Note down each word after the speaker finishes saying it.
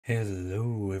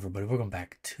Hello, everybody. Welcome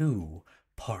back to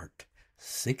part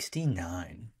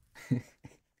 69.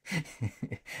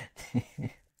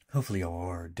 Hopefully, you all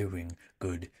are doing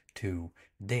good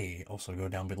today. Also, go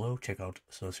down below, check out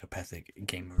Sociopathic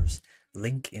Gamer's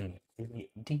link in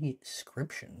the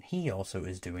description. He also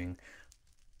is doing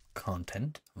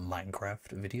content,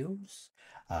 Minecraft videos,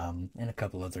 and a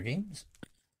couple other games.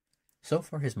 So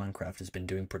far, his Minecraft has been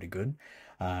doing pretty good.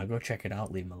 Go check it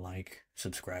out, leave him a like,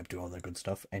 subscribe, do all that good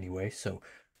stuff anyway. So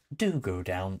do go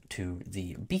down to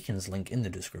the beacons link in the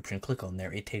description. Click on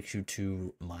there. It takes you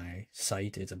to my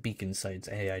site. It's a beacon site. It's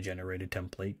AI generated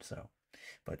template. So,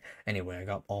 but anyway, I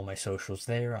got all my socials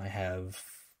there. I have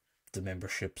the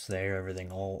memberships there,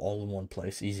 everything all in one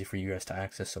place. Easy for you guys to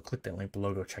access. So click that link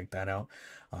below. Go check that out.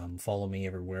 Follow me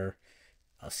everywhere.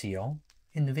 I'll see y'all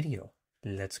in the video.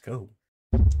 Let's go.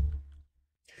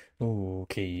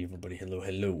 Okay, everybody,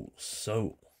 hello.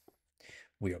 So,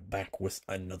 we are back with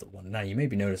another one. Now, you may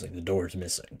be noticing the door is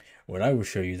missing. Well, I will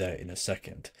show you that in a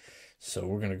second. So,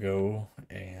 we're going to go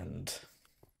and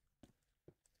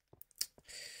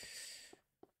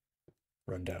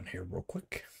run down here real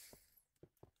quick.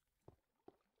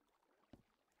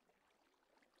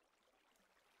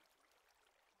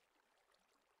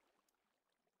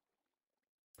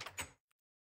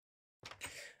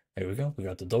 There we go. We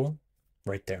got the door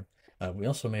right there. We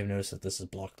also may have noticed that this is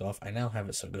blocked off. I now have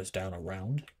it so it goes down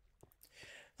around.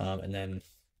 And then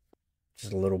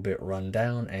just a little bit run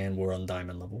down, and we're on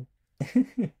diamond level.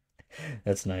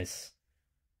 That's nice.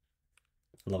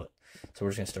 Love it. So we're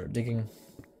just going to start digging.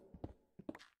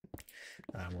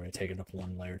 We're going to take it up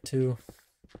one layer too.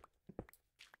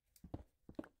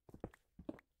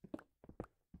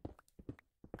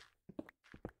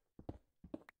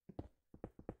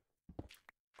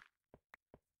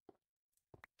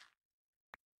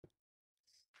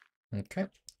 Okay,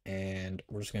 and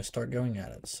we're just going to start going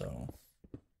at it. So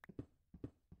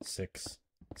 6,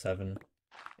 7,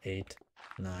 8,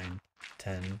 9,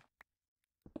 10.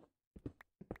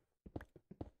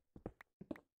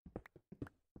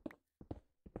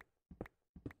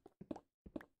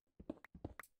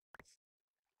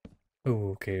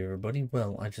 Okay, everybody.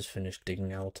 Well, I just finished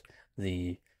digging out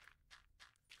the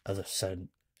other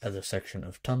section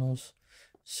of tunnels.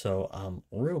 So,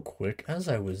 real quick, as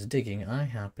I was digging, I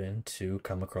happened to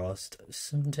come across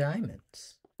some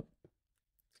diamonds.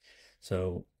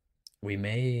 So, we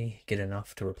may get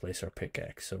enough to replace our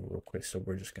pickaxe. So, real quick, so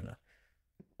we're just gonna.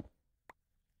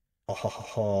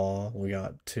 Oh, we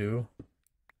got 2.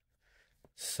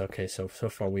 So, okay, so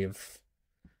far we have.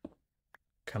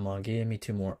 Come on, give me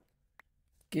 2 more.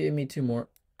 Give me 2 more.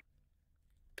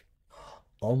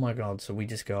 Oh my god, so we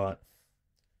just got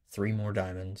 3 more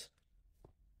diamonds.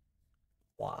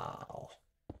 Wow.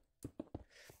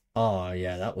 Oh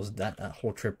yeah, that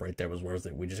whole trip right there was worth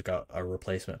it. We just got a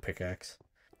replacement pickaxe.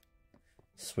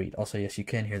 Sweet. Also, yes, you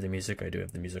can hear the music. I do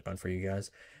have the music on for you guys.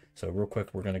 So real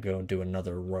quick, we're gonna go and do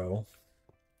another row.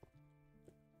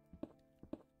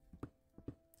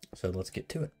 So let's get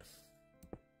to it.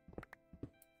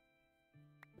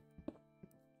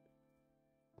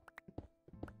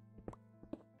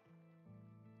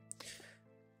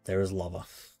 There is lava.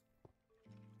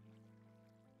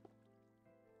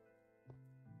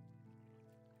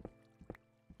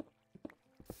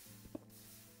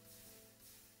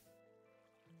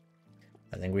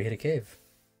 I think we hit a cave.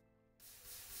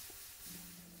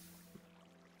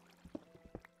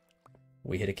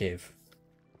 We hit a cave.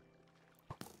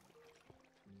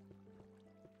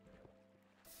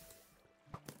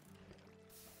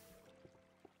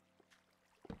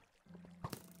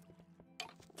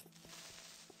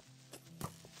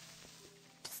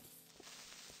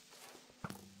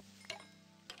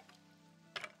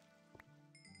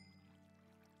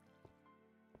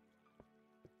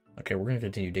 Okay, we're gonna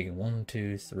continue digging. 1,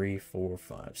 2, 3, 4,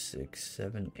 5, 6,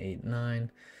 7, 8,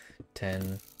 9,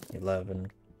 10,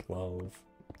 11, 12,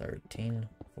 13,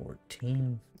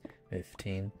 14,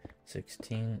 15,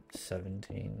 16,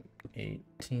 17,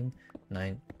 18,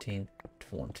 19,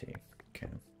 20. Okay.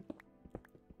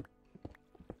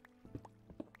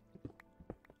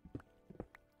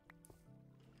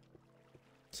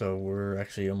 So we're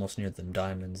actually almost near the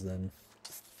diamonds then.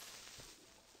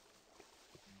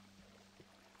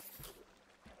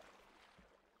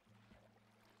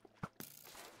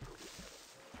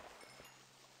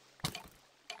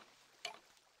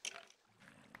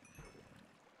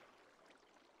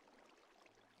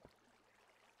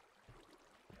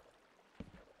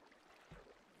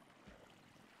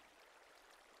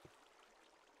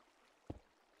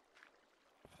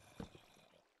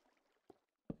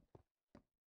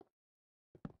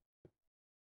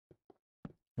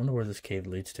 Wonder where this cave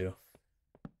leads to.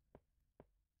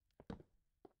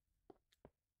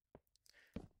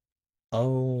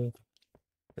 Oh,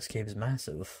 this cave is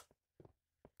massive.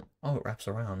 Oh, it wraps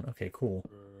around. Okay, cool.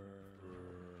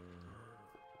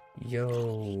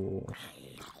 Yo.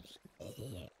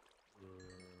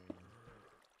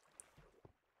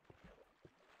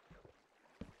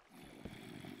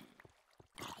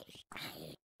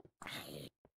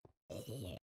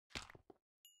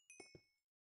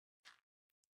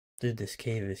 Dude, this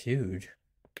cave is huge.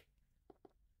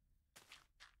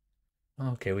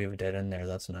 Okay, we have a dead end there.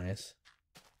 That's nice.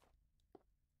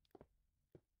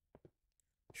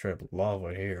 Straight up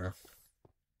lava here.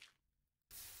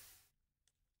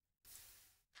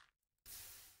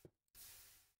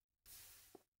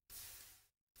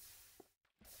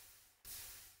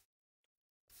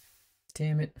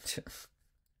 Damn it.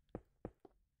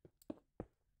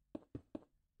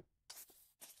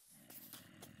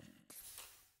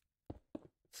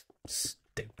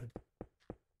 Stupid.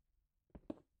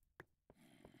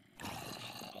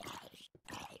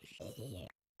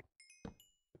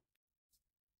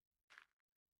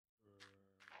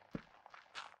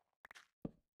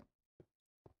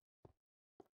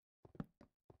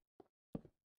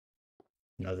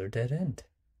 Another dead end.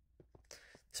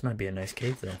 This might be a nice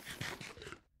cave, though.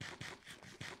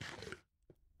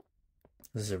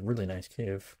 This is a really nice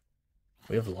cave.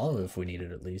 We have lava if we need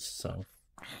it, at least, so.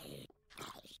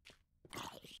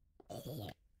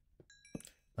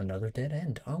 Another dead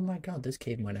end. Oh my god, this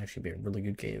cave might actually be a really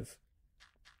good cave.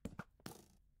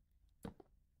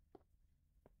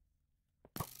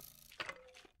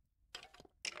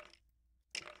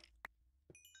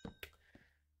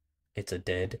 It's a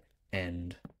dead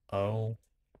end. Oh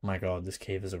my god, this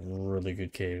cave is a really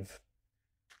good cave.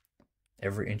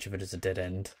 Every inch of it is a dead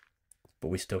end. But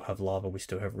we still have lava, we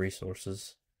still have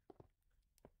resources.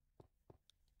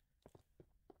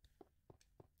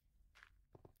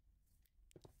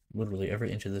 Literally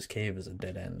every inch of this cave is a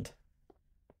dead end.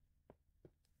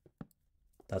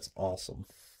 That's awesome.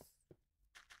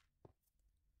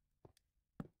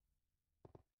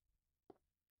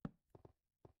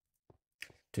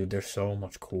 Dude, there's so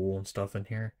much cool and stuff in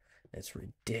here. It's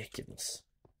ridiculous.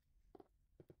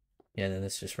 Yeah, then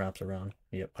this just wraps around.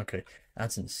 Yep, okay.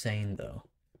 That's insane, though.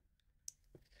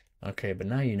 Okay, but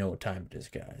now you know what time it is,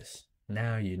 guys.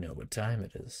 Now you know what time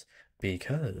it is.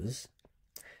 Because,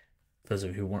 for those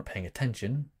of you who weren't paying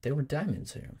attention, there were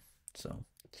diamonds here. So,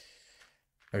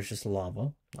 there's just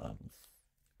lava.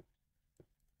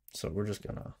 So we're just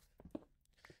gonna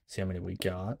see how many we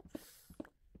got.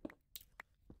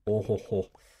 Oh ho ho.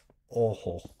 Oh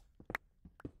ho.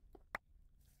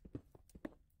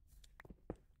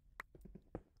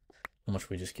 How much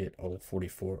we just get? Oh,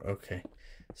 44. Okay.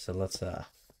 So let's are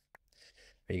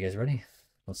you guys ready?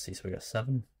 Let's see. So we got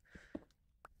 7,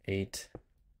 8,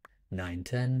 9,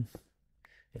 10,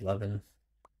 11,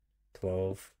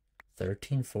 12,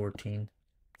 13, 14,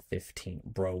 15.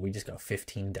 Bro, we just got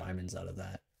 15 diamonds out of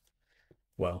that.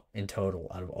 Well, in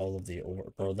total, out of all of the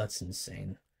ore. Bro, that's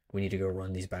insane. We need to go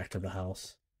run these back to the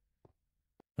house.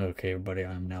 Okay, everybody,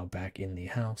 I'm now back in the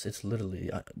house. It's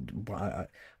literally,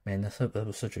 man, that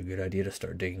was such a good idea to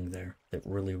start digging there. It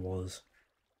really was.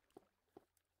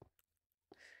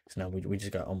 So now we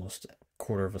just got almost a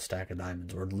quarter of a stack of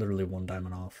diamonds. We're literally 1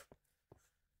 diamond off.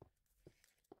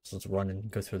 So let's run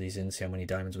and go through these and see how many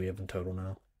diamonds we have in total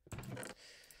now.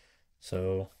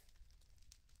 So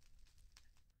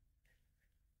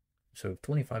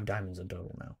 25 diamonds in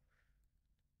total now.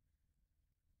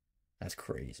 That's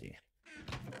crazy.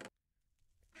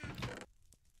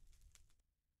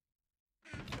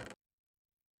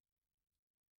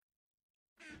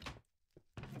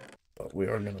 But we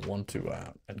are going to want to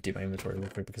empty my inventory real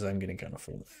quick because I'm getting kind of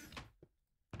full.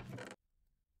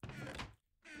 I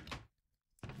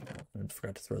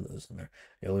forgot to throw those in there.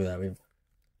 Yeah, look at that. We have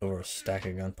over a stack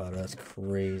of gunpowder. That's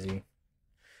crazy.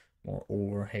 More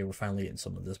ore. Hey, we're finally getting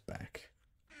some of this back.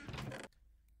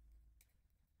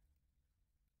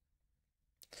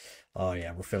 Oh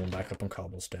yeah, we're filling back up on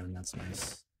cobblestone. That's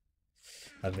nice.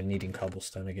 I've been needing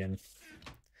cobblestone again.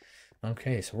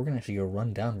 Okay, so we're gonna actually go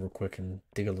run down real quick and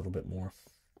dig a little bit more.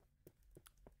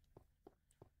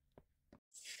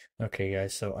 Okay,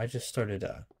 guys, so I just started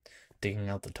digging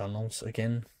out the tunnels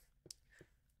again,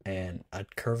 and I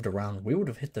curved around. We would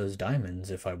have hit those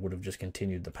diamonds if I would have just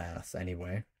continued the path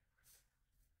anyway,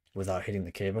 without hitting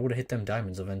the cave. I would have hit them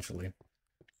diamonds eventually.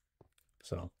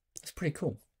 So it's pretty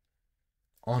cool.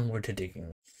 Onward to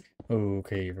digging.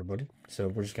 Okay, everybody. So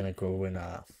we're just gonna go and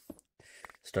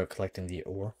start collecting the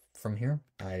ore from here.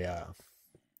 I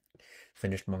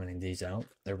finished mining these out.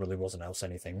 There really wasn't else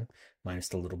anything, minus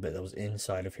the little bit that was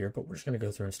inside of here, but we're just going to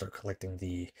go through and start collecting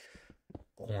the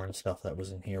orange stuff that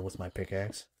was in here with my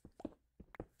pickaxe.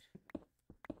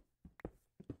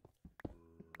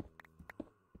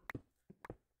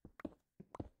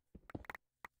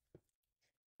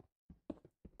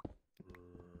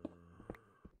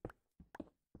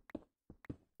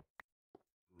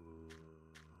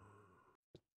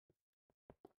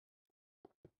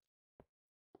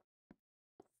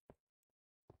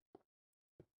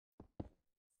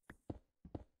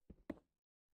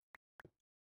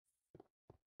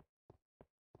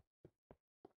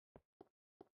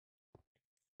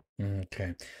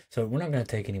 Okay, so we're not going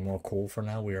to take any more coal for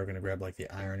now. We are going to grab like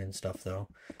the iron and stuff though,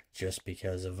 just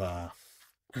because of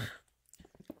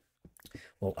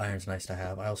well, iron's nice to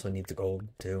have. I also need the gold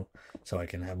too, so I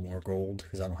can have more gold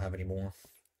because I don't have any more.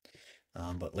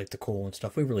 But like the coal and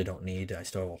stuff, we really don't need. I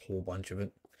still have a whole bunch of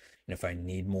it, and if I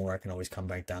need more, I can always come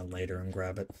back down later and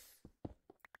grab it.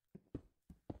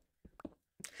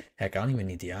 Heck, I don't even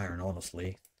need the iron,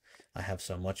 honestly. I have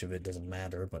so much of it, doesn't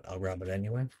matter, but I'll grab it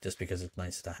anyway, just because it's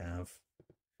nice to have.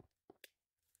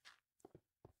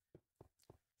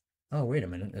 Oh, wait a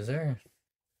minute, is there...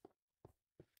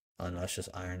 Oh, no, it's just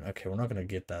iron. Okay, we're not going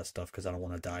to get that stuff because I don't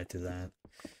want to die through that.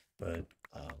 But,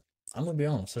 I'm going to be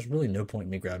honest, there's really no point in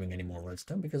me grabbing any more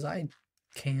redstone because I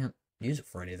can't use it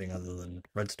for anything other than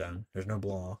redstone. There's no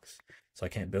blocks, so I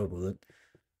can't build with it.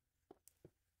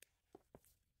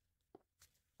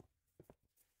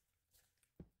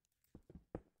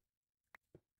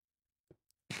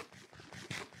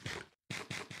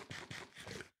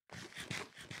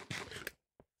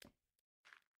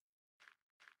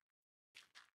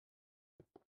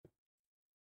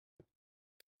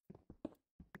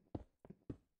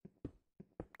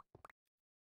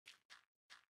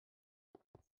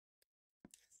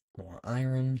 More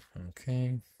iron,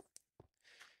 okay.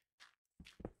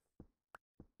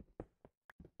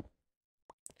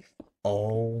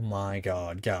 Oh my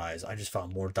god, guys, I just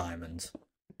found more diamonds.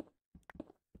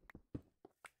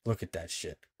 Look at that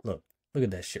shit. Look at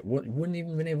that shit. Wouldn't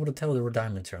even been able to tell there were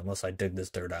diamonds here unless I dig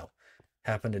this dirt out.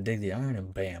 Happened to dig the iron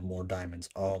and bam, more diamonds.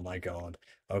 Oh my god.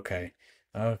 Okay.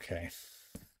 Okay.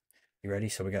 You ready?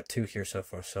 So we got 2 here so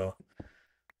far. So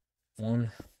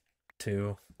 1,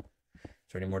 2.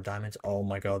 Is there any more diamonds? Oh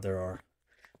my god, there are.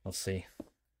 Let's see.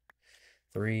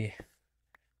 3,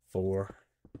 4.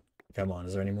 Come on,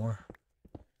 is there any more?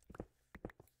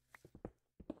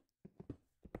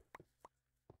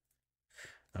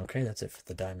 Okay, that's it for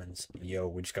the diamonds. Yo,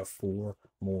 we just got 4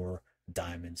 more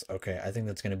diamonds. Okay, I think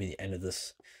that's gonna be the end of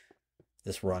this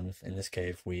run in this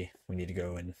cave. We need to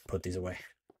go and put these away.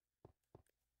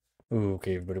 Ooh,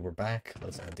 okay, everybody, we're back.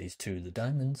 Let's add these to the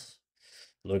diamonds.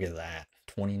 Look at that,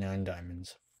 29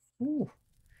 diamonds. Ooh,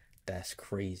 that's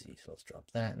crazy. So let's drop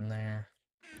that in there.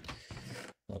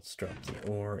 Let's drop the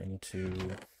ore into.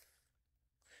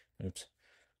 Oops.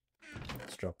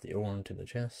 Let's drop the ore into the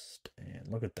chest, and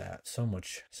look at that. So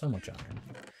much iron.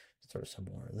 Let's throw some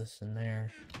more of this in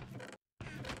there.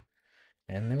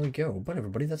 And there we go. But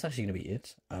everybody, that's actually gonna be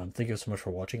it. Thank you so much for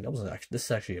watching. This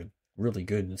is actually a really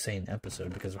good, insane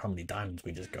episode because of how many diamonds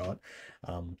we just got.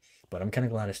 But I'm kind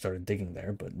of glad I started digging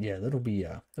there. But yeah, that'll be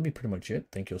pretty much it.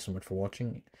 Thank you so much for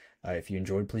watching. If you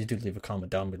enjoyed, please do leave a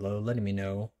comment down below, letting me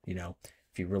know,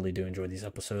 if you really do enjoy these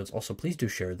episodes. Also, please do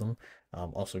share them.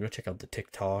 Also, go check out the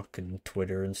TikTok and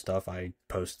Twitter and stuff. I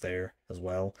post there as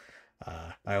well.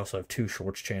 I also have 2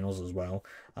 shorts channels as well.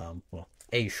 Well,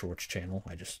 a shorts channel.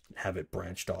 I just have it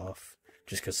branched off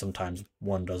just because sometimes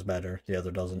one does better, the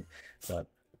other doesn't. But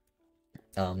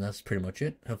that's pretty much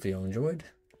it. Hopefully you all enjoyed.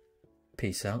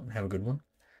 Peace out and have a good one.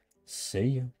 See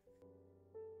you.